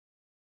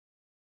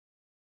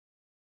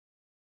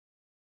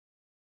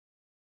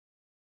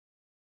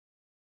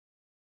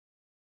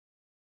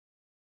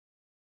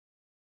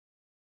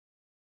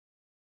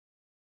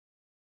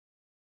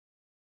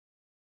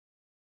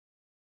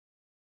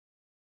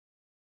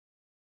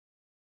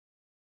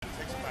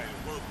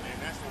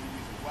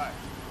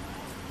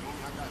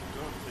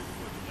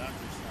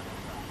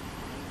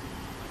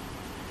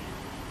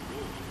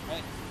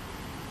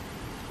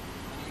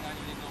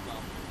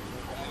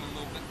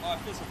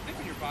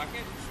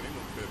Ain't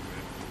no tip,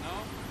 man. No?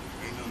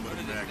 Ain't nothing but What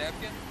a is it, napkin.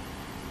 napkin?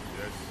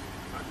 Yes.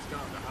 I just got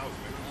out of the house,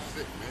 man. I'm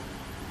sick, man.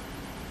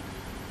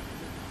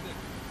 Sick.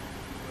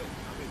 Good.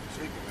 I've been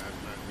drinking last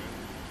night, man.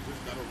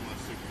 Just got over my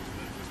sickness,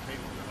 man. Just came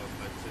out of the house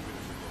like 10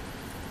 minutes ago.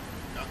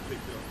 Got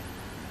picked up.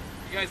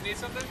 You guys need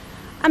something?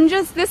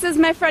 This is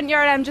my front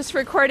yard. I'm just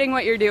recording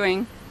what you're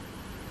doing.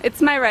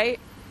 It's my right.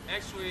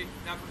 Actually,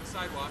 not from the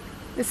sidewalk.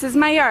 This is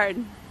my yard.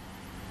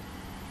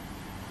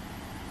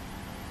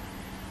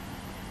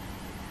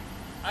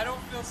 I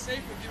don't feel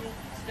safe with you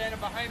standing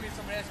behind me,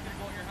 so I'm going to ask you to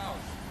go in your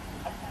house.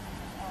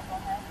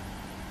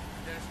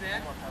 You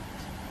understand?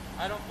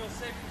 I don't feel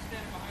safe with you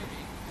standing behind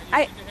me.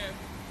 And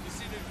you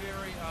seem to be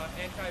very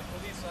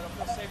anti-police, so I don't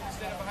feel safe with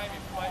you standing behind me.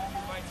 Do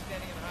you mind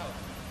standing in the house?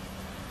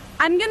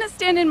 I'm gonna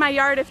stand in my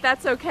yard if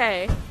that's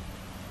okay. Due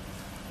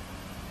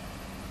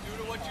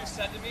to what you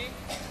said to me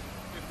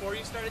before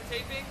you started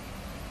taping,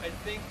 I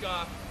think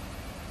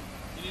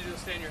you need to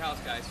stay in your house,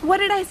 guys. What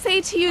did I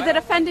say to you that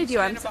offended you?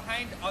 I'm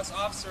behind us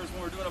officers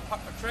when we're doing a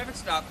traffic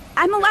stop.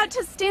 I'm allowed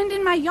to stand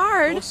in my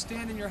yard. Go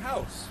stand in your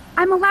house.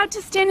 I'm allowed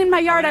to stand in my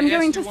yard. I'm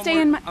going to stay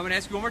in my... I'm going to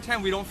ask you one more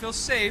time. We don't feel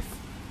safe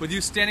with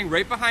you standing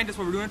right behind us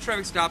when we're doing a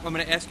traffic stop. I'm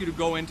going to ask you to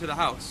go into the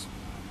house.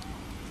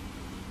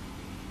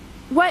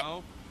 What?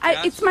 No?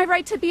 Yes. It's my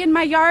right to be in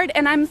my yard,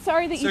 and I'm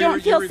sorry that you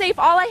don't feel safe.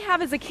 All I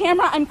have is a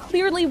camera. I'm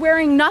clearly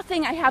wearing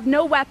nothing. I have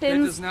no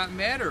weapons. It does not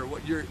matter.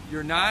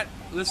 You're not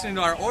listening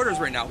to our orders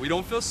right now. We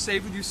don't feel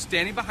safe with you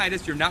standing behind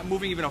us. You're not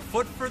moving even a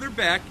foot further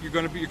back. You're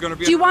going to be.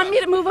 Do you want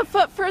me to move a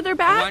foot further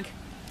back?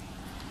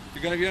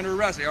 You're going to be under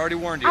arrest. I already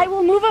warned you. I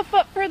will move a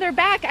foot further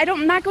back.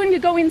 I'm not going to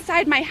go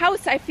inside my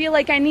house. I feel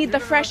like I need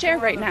the fresh air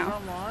right now.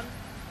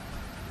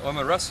 Well, I'm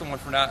going to arrest someone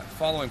for not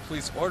following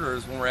police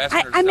orders when we're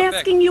asking her to I'm step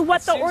asking back. you what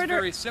the Seems order...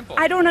 very simple.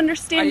 I don't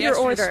understand your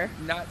order.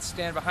 You to not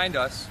stand behind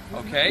us,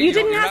 okay? You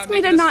didn't ask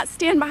me to not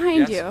stand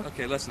behind you.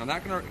 Okay, listen, I'm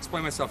not going to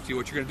explain myself to you.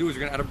 What you're going to do is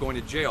you're going to end up going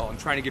to jail. I'm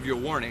trying to give you a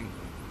warning.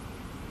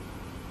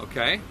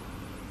 Okay?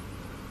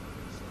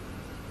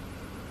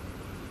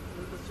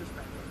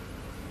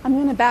 I'm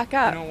going to back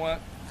up. You know what?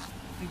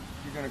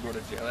 You're going to go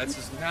to jail. That's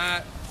just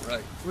not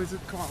right. Where's it?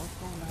 Come on, let's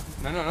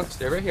go now. No.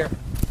 Stay right here.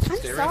 I'm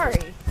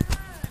sorry.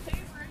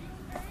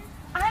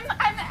 I'm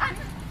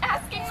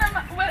asking them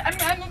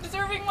I'm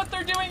observing what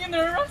they're doing and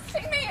they're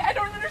arresting me. I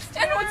don't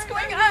understand what's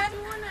going on.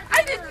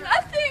 I did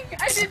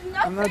nothing.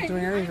 I'm not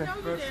doing anything. I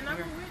know you didn't. I'm a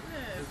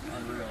witness. It's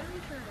unreal.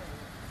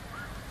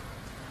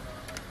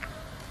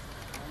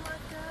 Oh my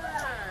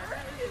God.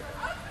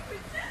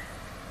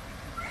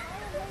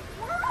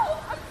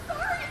 I'm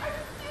sorry. I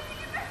was standing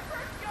in my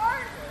front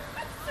yard,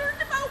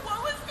 concerned about what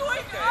was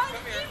going on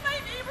in my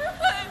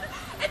neighborhood,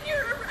 and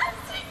you're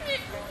arresting me.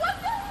 What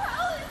the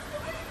hell is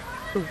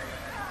going on?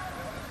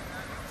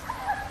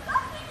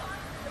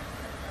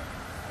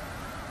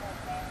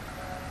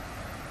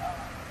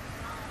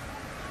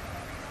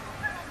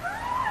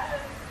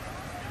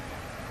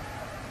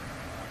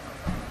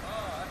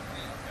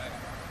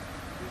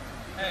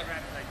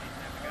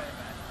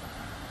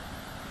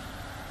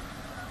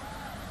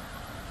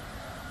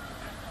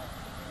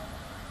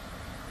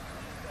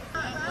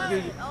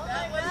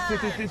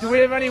 Do we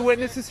have any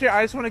witnesses here?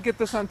 I just want to get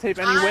this on tape.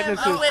 Any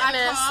witnesses?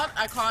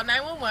 I called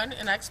 911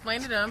 and I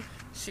explained to them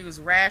she was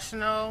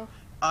rational.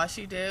 All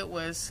she did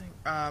was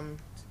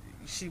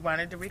she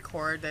wanted to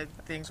record that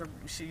things were,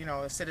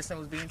 a citizen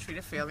was being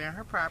treated fairly on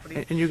her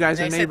property. And you guys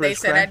are neighbors, They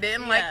said correct? I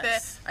didn't like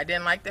that. I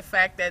didn't like the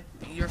fact that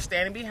you're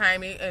standing behind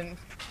me, and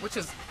which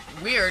is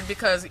weird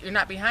because you're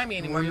not behind me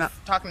anymore. You're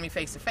talking to me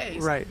face to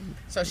face. Right.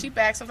 So she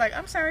backs up like,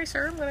 I'm sorry,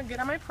 sir. I'm going to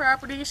get on my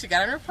property. She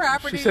got on her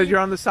property. She said you're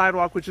on the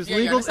sidewalk, which is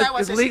legal.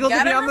 It's legal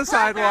to be on the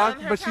sidewalk,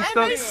 but she's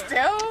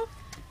still.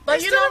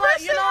 But you know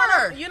what?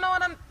 You know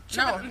what I'm.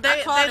 No,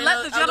 they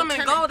let the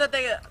gentleman go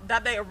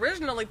that they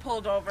originally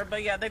pulled over,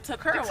 but yeah, they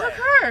took her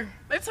away.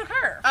 They took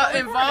her.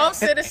 Involved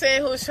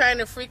citizen who's trying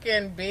to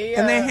freaking be.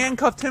 And they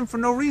handcuffed him for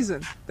no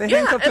reason. They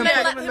handcuffed him, put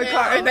him in the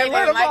car, and they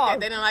let him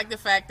off. They didn't like the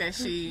fact that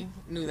she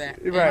knew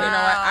that. Right. And you know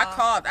what?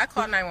 I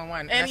called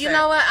 911. And you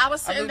know what? I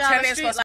was sitting down the street.